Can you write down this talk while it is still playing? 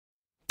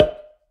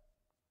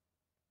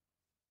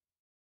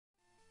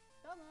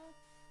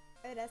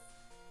It is.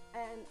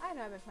 And I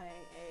know I've been playing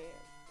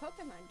a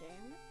Pokemon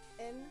game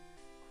in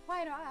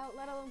quite a while,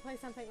 let alone play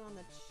something on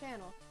the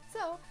channel.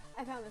 So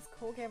I found this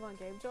cool game on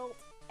Game Jolt,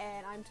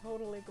 and I'm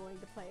totally going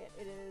to play it.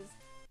 It is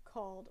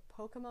called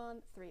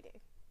Pokemon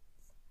 3D.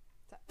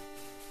 So,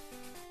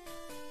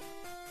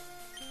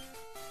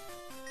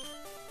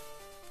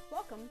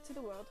 welcome to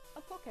the world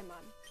of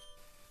Pokemon.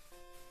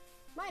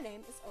 My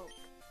name is Oak.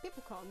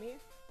 People call me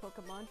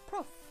Pokemon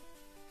Prof.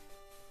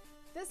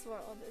 This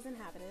world is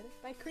inhabited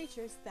by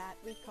creatures that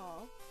we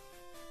call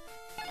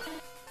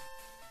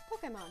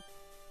Pokemon.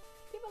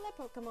 People and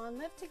Pokemon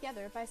live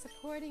together by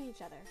supporting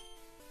each other.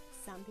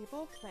 Some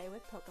people play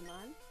with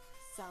Pokemon,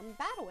 some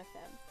battle with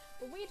them,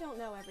 but we don't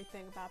know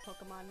everything about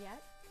Pokemon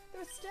yet.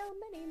 There are still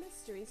many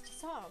mysteries to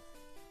solve.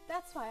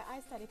 That's why I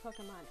study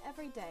Pokemon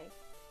every day.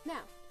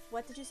 Now,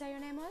 what did you say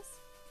your name was?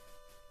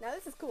 Now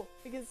this is cool,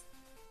 because,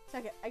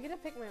 check it, I get to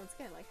pick my own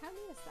skin. Like, how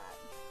neat is that?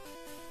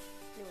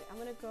 Anyway, I'm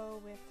gonna go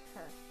with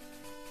her.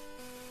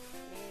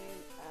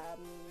 Name,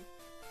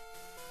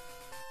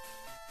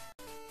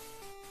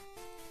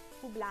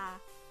 Hoobla.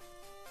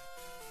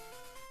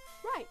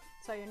 Right,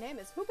 so your name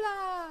is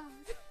Hoobla!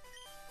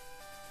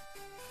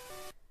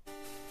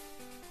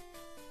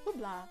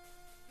 Hoobla.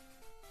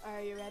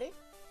 Are you ready?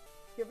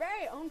 Your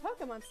very own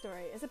Pokemon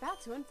story is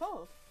about to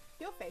unfold.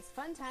 You'll face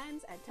fun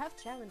times and tough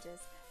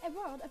challenges. A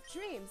world of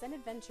dreams and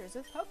adventures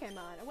with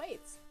Pokemon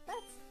awaits.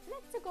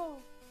 Let's go.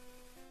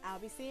 I'll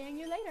be seeing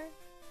you later.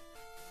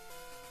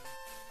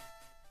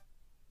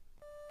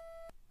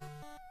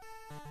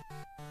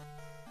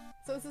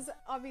 So this is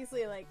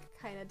obviously like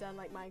kind of done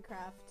like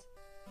Minecraft.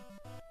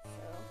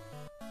 So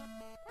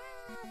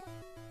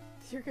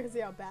you're gonna see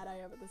how bad I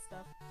am at this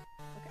stuff.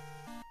 Okay.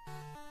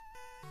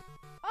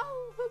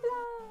 Oh,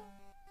 hoopla!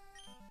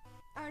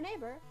 Our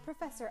neighbor,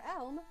 Professor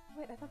Elm,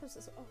 wait, I thought this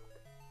was Oak,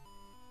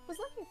 was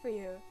looking for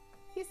you.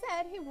 He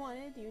said he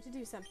wanted you to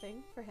do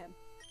something for him.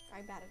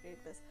 I'm bad at doing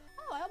this.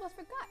 Oh, I almost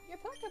forgot. Your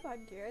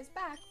Pokemon gear is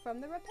back from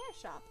the repair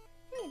shop.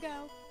 Here you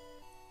go.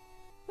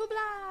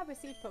 Hoopla!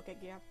 Received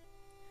Pokegear.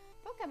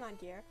 Pokemon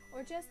gear,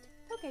 or just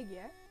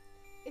Pokegear,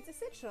 it's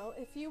essential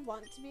if you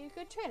want to be a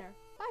good trainer.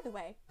 By the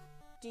way,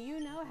 do you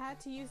know how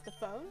to use the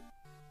phone?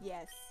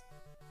 Yes.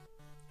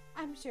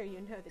 I'm sure you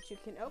know that you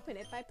can open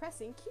it by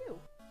pressing Q.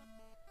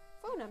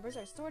 Phone numbers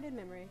are stored in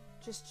memory.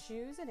 Just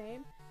choose a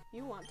name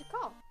you want to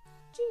call.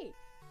 Gee,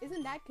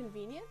 isn't that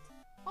convenient?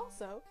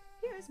 Also,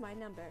 here's my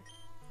number.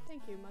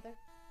 Thank you, Mother.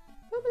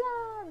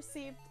 Hoopla!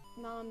 Received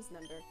Mom's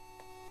number.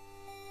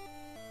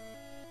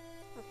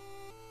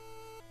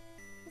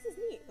 This is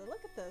neat.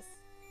 Look at this.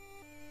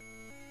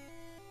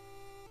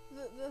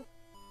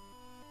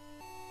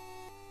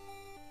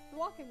 The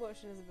walking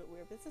motion is a bit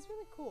weird, but this is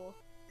really cool.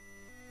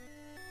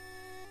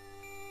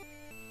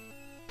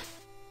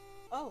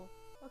 Oh,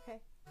 okay.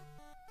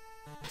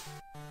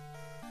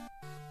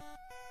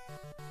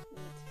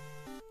 Neat.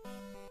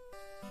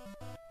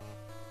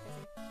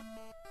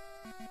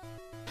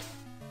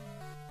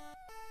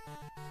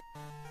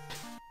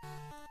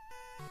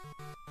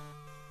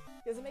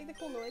 Does it make the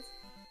cool noise?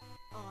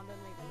 Oh, it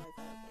doesn't make that noise.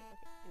 Okay,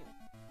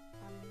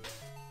 anyway.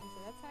 So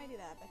that's how I do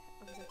that. But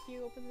okay, so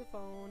Q opens the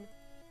phone.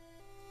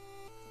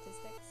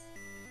 Statistics.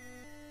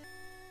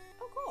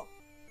 Oh, cool.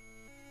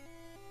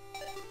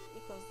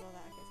 You close all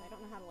that. Okay, so I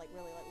don't know how to like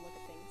really like look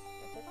at things.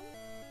 Do I click on them?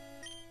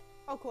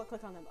 Oh, cool. I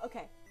click on them.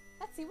 Okay.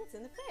 Let's see what's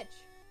in the fridge.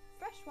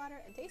 Fresh water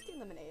and tasty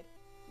lemonade.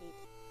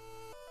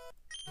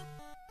 Neat.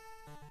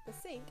 The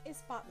sink is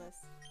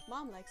spotless.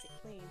 Mom likes it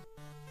clean.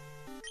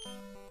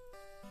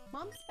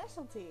 Mom's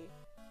specialty.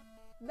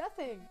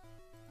 Nothing!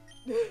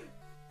 Okay.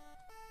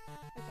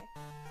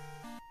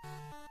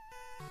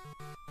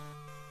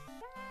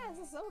 Ah, this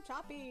is so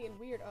choppy and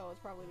weird. Oh, it's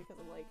probably because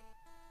I'm like...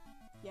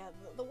 Yeah,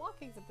 the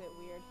walking's a bit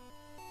weird.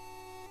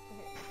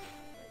 Okay.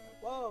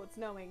 Whoa, it's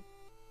snowing.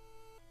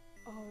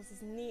 Oh, this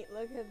is neat.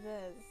 Look at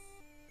this.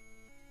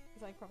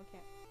 Because I probably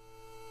can't...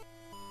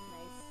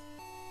 Nice.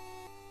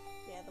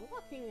 Yeah, the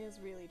walking is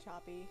really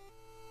choppy.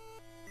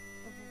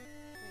 Okay.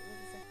 Wait, what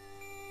does it say?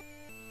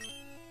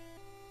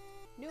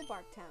 New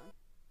Bark Town.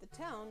 The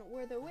town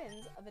where the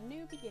winds of a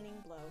new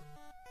beginning blow.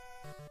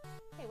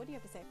 Hey, what do you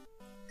have to say?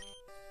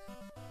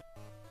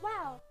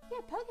 Wow,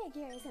 your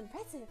Pokegear is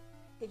impressive.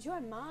 Did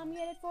your mom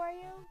get it for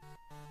you?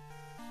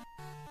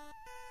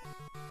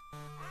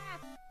 Ah!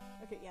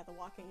 Okay, yeah, the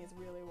walking is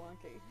really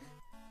wonky.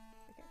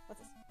 Okay,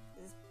 what's this?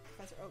 This is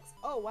Professor Oak's.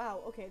 Oh,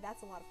 wow, okay,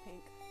 that's a lot of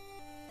pink.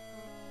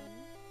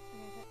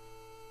 Okay,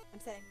 I'm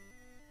sitting.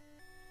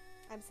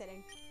 I'm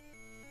sitting.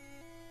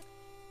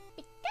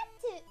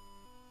 Pikachu!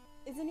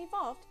 Is an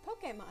evolved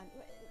Pokemon.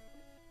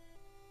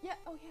 Yeah,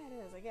 oh yeah it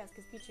is, I guess,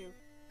 because Pichu.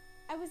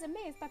 I was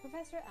amazed by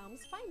Professor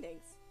Elm's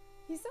findings.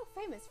 He's so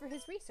famous for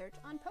his research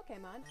on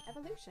Pokemon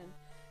evolution.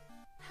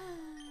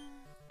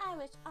 I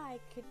wish I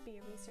could be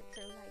a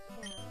researcher like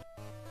him.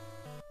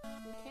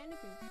 You can if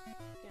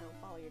you know,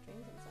 follow your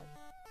dreams and such.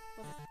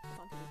 What's this? What's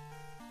on TV?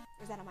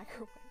 Or is that a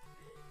microwave?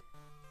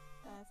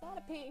 It's a lot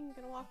of paint,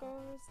 gonna walk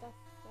over stuff.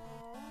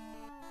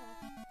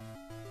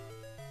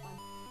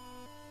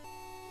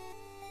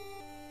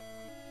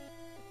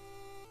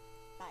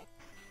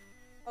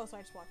 Oh, so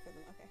I just walked through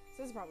them. Okay.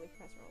 So this is probably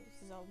Professor Elm.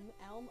 This is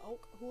Elm?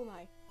 Oak? Who am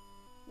I?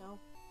 No.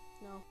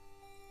 No.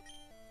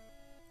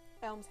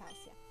 Elm's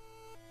house, yeah.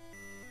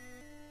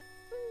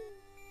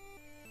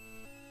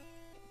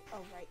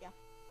 Oh, right, yeah.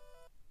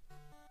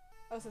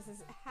 Oh, so this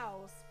is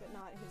house, but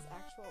not his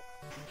actual...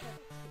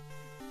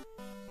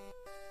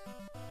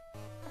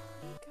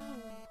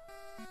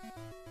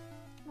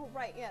 Oh,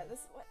 right, yeah,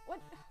 this... Which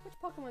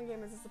Pokemon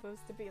game is this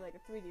supposed to be, like, a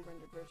 3D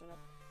rendered version of?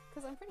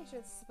 Because I'm pretty sure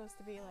this is supposed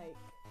to be, like...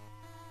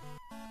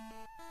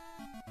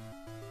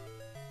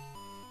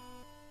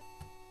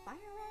 Fire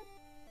Red?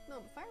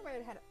 No, but Fire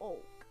Red had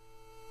Oak.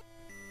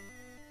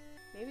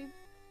 Maybe...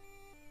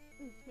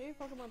 Maybe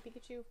Pokemon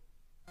Pikachu?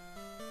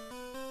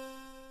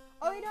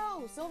 Oh,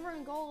 no! Silver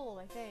and Gold,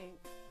 I think.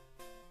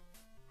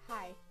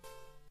 Hi.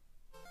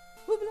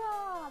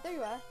 Hoobla! There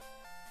you are.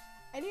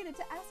 I needed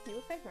to ask you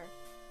a favor.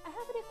 I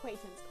have an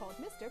acquaintance called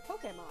Mr.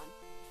 Pokemon.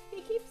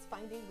 He keeps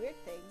finding weird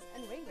things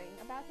and raving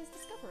about his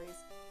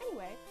discoveries.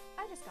 Anyway,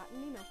 I just got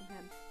an email from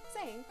him,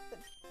 saying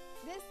that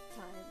this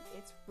time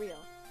it's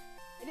real.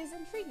 It is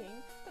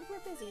intriguing, but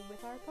we're busy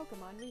with our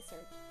Pokemon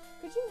research.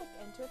 Could you look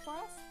into it for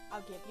us?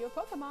 I'll give you a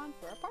Pokemon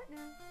for a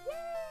partner.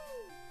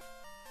 Yay!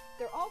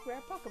 They're all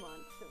rare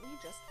Pokemon that we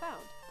just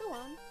found. Go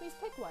on, please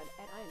pick one.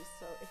 And I am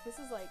so... If this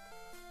is like...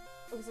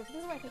 Okay, so if this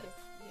is what I think is...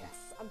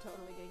 Yes, I'm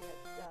totally getting it.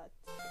 Chicken.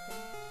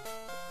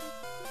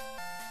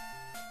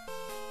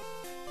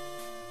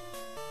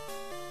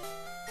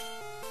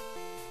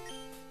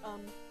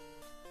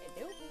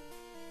 Hello?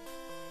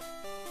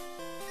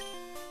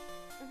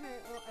 Okay,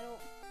 well, I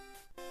don't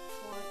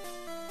want...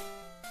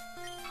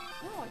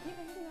 No, I keep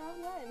hitting the wrong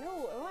way. No,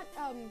 I want,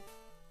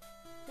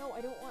 No,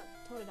 I don't want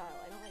Totodile.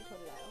 I don't like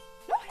Totodile.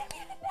 No, I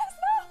didn't hit yes,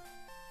 no!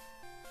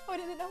 Oh, I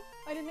didn't know.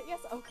 I didn't hit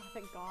yes. Oh, God,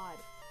 thank God.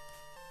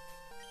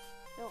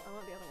 No, I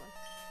want the other one.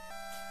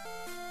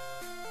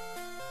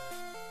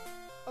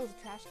 Oh, it's a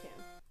trash can.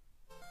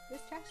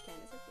 This trash can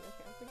is empty.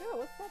 Okay, I was like, oh,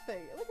 what's that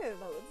thing? Look at it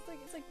though.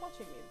 It's like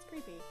watching me. It's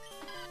creepy. Yes.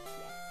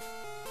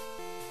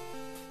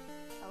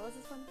 Oh, what's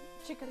this one?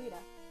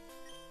 Chikorita.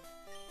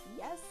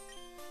 Yes.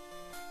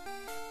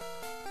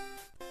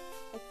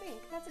 I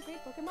think that's a great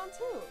Pokemon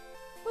too.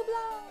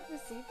 Hoobla!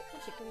 Received a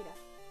Chikorita.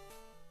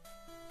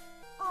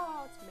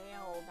 Oh, it's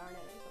male. Darn it.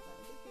 I just thought that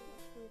was a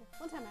female Chikorita.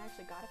 One time I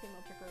actually got a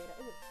female Chikorita.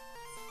 It was...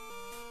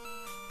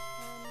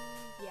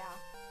 yeah.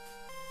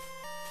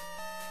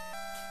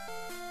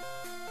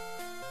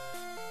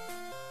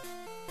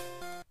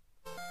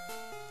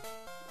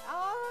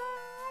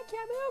 I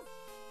can't move!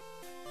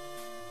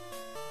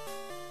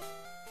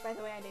 By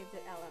the way, I named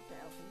it L after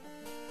Elfin.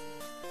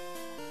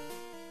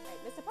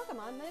 Right, Mr.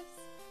 Pokemon lives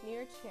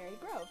near Cherry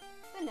Grove,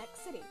 the next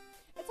city.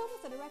 It's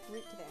almost a direct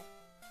route to there.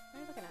 What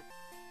are you looking at?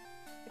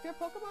 If your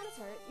Pokemon is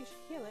hurt, you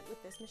should heal it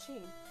with this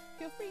machine.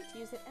 Feel free to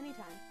use it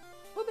anytime.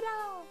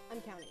 Hoobada!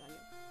 I'm counting on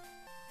you.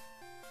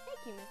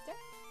 Thank you, mister.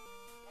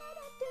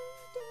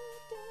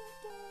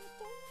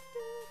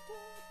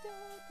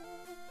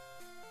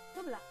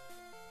 Hoobla!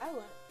 I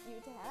want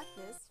you to have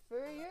this for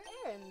your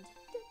errand.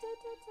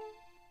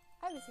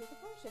 I received a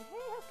potion.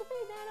 Hey,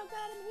 Escapade, Nano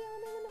got him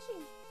healing in the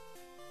machine.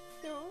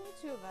 There are only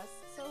two of us,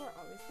 so we're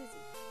always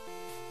busy.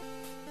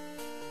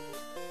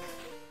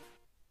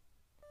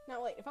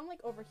 Now wait, if I'm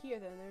like over here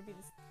then there'd be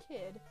this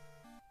kid.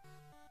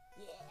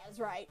 Yeah, that's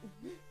right.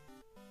 I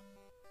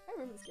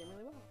remember this game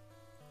really well.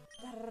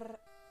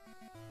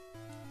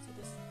 So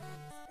this is...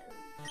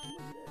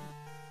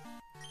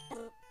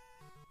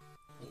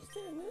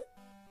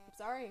 I'm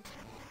sorry.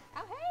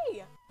 Oh,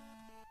 hey!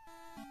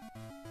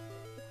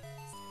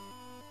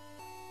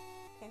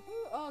 Okay.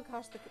 Oh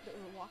gosh, the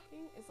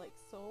walking is like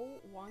so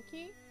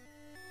wonky.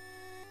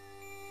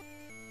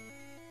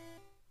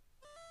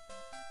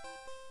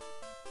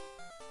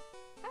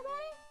 Hi,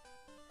 buddy!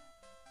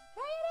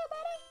 How you doing,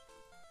 buddy?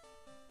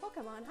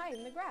 Pokemon hide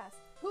in the grass.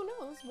 Who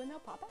knows when they'll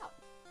pop out?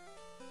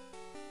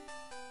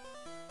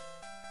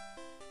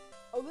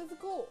 Oh, this is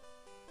cool.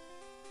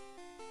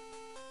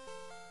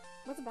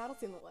 What's a battle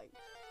scene look like?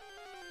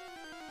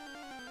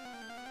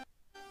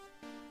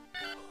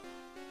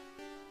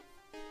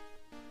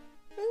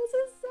 This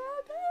is so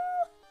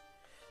cool!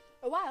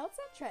 A wild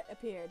Sentret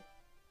appeared.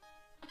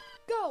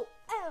 Go,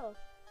 L!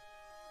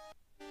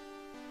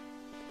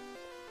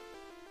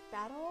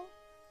 Battle,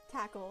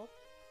 tackle.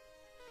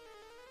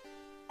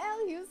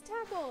 L use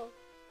tackle!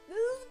 This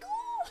is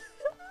cool!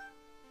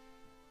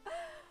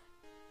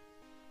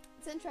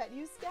 Sentret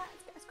use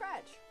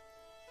scratch.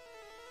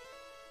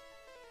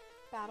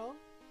 Battle,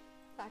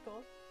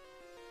 tackle.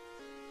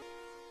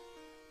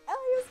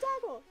 L use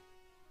tackle!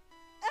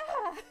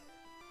 Ah!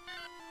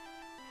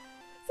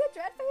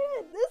 Sentret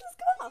fainted! This is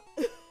cool!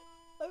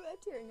 I'm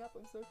tearing up,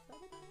 I'm so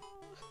excited.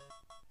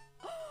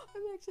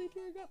 I'm actually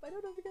tearing up, I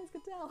don't know if you guys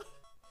can tell.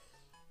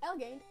 L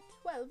gained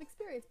 12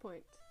 experience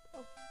points. Oh.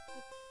 Okay,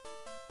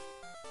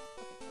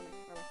 where am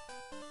I?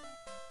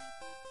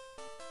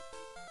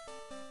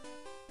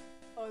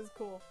 Oh, this is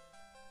cool.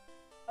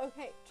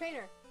 Okay,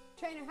 trainer.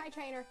 Trainer, hi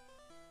trainer.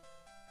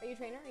 Are you a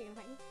trainer? Are you gonna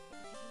fight me?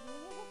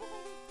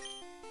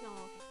 No,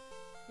 okay.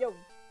 Yo,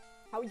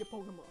 how are your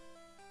Pokemon?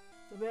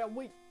 So they're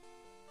weak.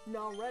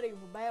 Now ready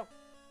for battle.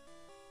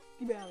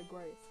 Keep out of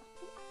grace.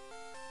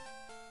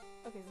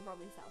 Okay, this is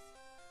probably his house.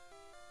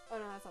 Oh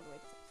no, that's not the way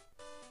to his house.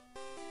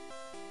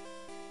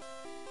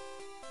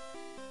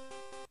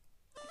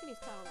 I can use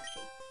cut on that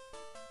tree.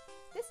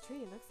 This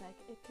tree looks like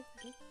it could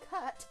be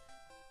cut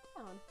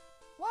down.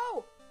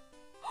 Whoa!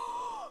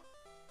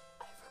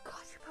 I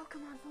forgot your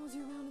Pokemon follows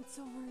you around in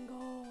silver and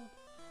gold.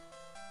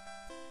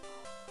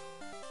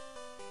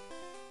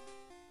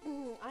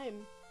 I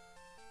am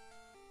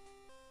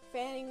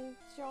fanning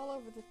all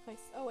over the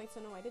place. Oh wait, so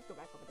no, I did go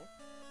back over there.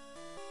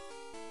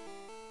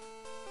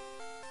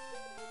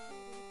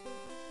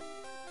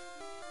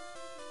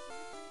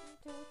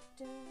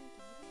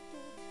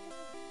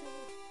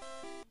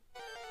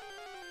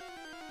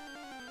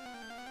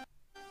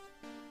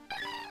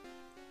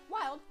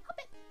 Wild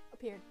Hoppet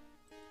appeared.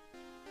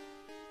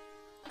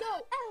 Go,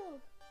 L!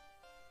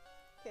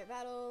 Okay,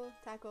 battle,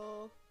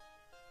 tackle.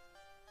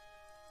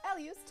 L,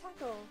 use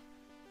tackle.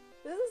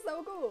 This is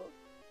so cool.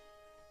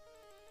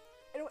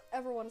 I don't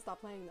ever want to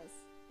stop playing this.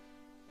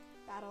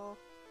 Battle,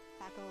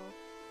 tackle.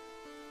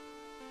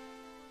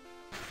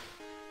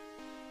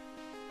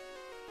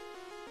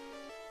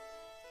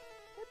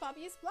 Hey,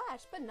 Bobby, you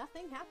splashed, but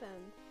nothing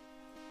happened.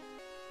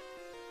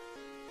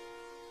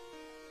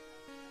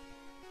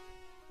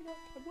 Okay,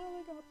 I'm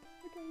welling up.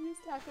 Okay, use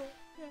tackle.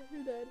 Yeah,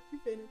 you're dead. You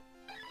fainted.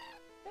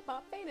 Hey,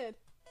 Bob fainted.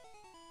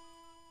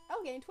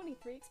 I'll gain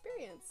 23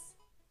 experience.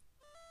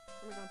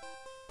 Where are we going?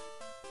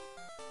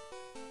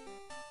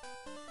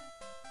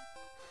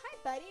 Hi,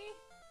 buddy.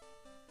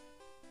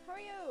 How are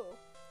you?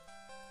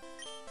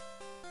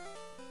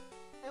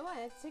 I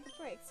wanted to take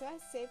a break, so I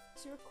saved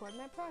to record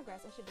my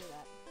progress. I should do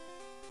that.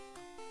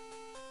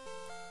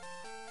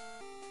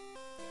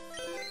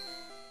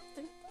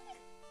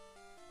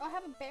 Oh, I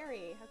have a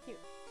berry. How cute.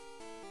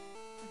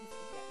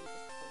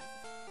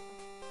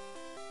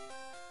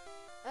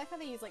 I like how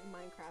they use like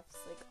Minecraft's,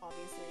 like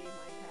obviously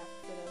Minecraft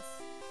for this.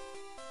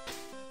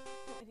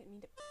 Oh, I didn't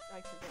mean to. I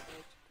forgot to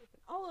open.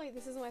 Oh wait,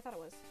 this isn't what I thought it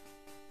was.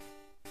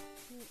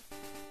 Can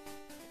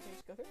I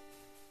just go through?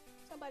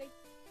 What's up, buddy?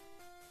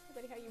 Hey,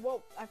 buddy, how you?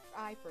 Whoa!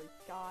 I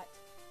forgot.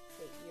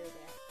 Wait, you're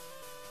there.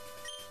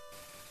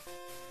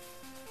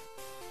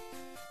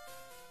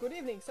 Good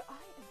evening. So I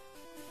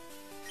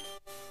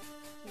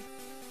am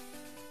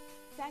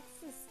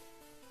sexist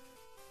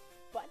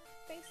butt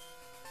face.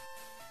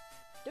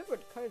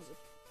 Different kinds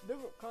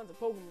of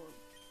Pokemon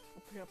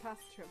appear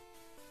past him.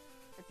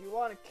 If you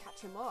want to catch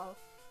him all,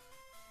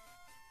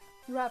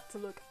 you have to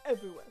look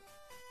everywhere.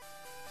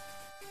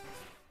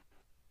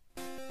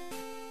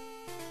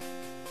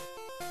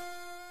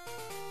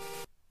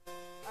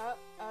 Up,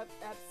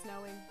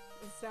 snowing.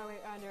 It's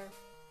snowing under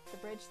the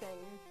bridge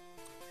thing.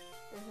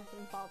 This has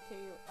been fault to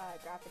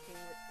graphicking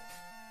with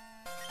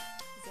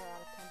 0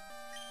 out of 10.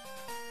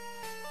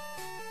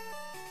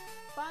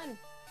 Fun!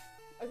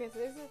 Okay, so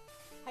there's a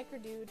hiker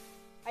dude.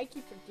 I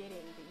keep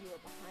forgetting that you are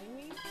behind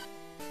me.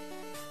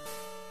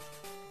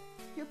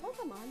 Your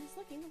Pokemon is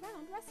looking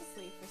around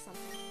restlessly for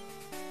something.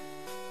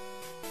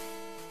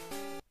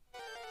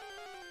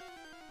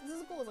 This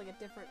is cool, it's like a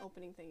different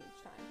opening thing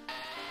each time.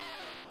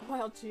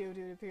 Wild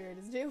Geodude appeared.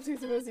 Is Geodude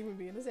supposed to even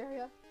be in this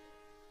area?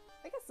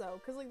 I guess so,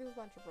 because like there's a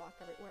bunch of rock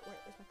everywhere.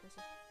 Where's my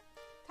cursor?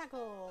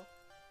 Tackle!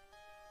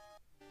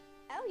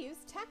 I'll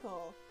use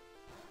tackle!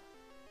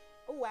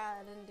 Oh wow,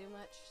 that didn't do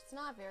much. It's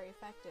not very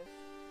effective.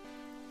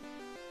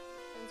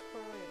 Defense Pro,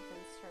 your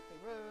defense sharply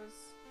rose.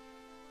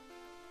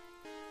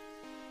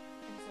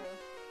 And so...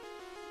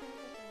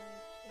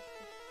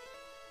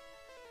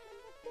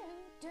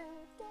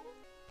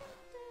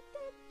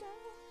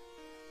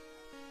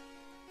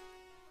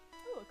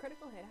 Ooh, a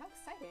critical hit. How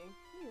exciting.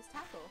 Use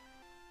tackle.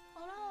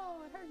 Oh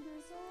no, it hurt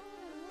your soul.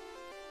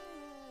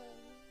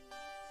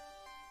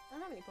 I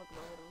don't have any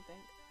Pokemon, I don't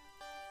think.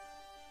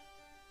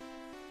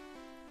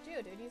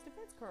 Geodude used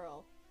Defense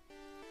Curl.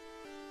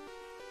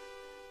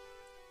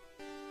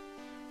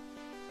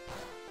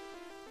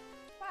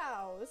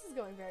 Wow, this is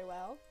going very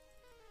well.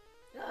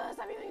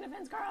 Stop using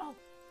Defense Curl!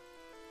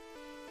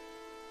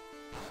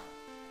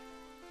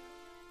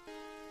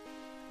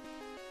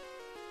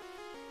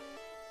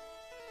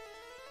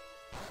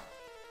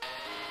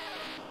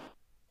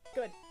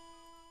 Good.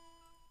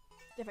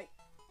 Defeat.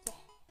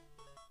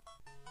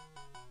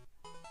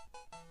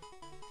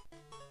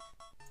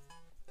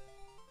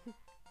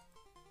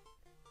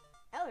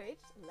 L reached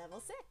level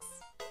 6.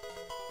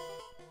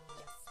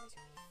 Yes,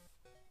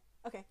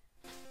 okay,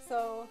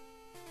 so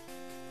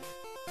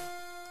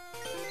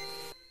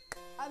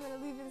I'm gonna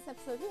leave this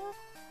episode here.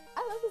 I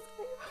love this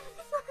game.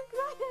 I'm so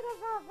excited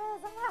about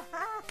this.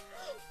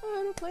 I'm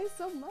gonna play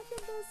so much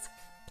of this.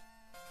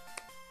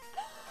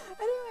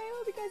 Anyway, I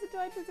hope you guys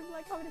enjoyed. Please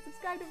like, comment, and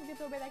subscribe. Don't forget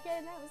to obey that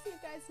kitten. I will see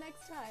you guys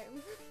next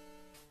time.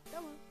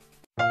 Come on.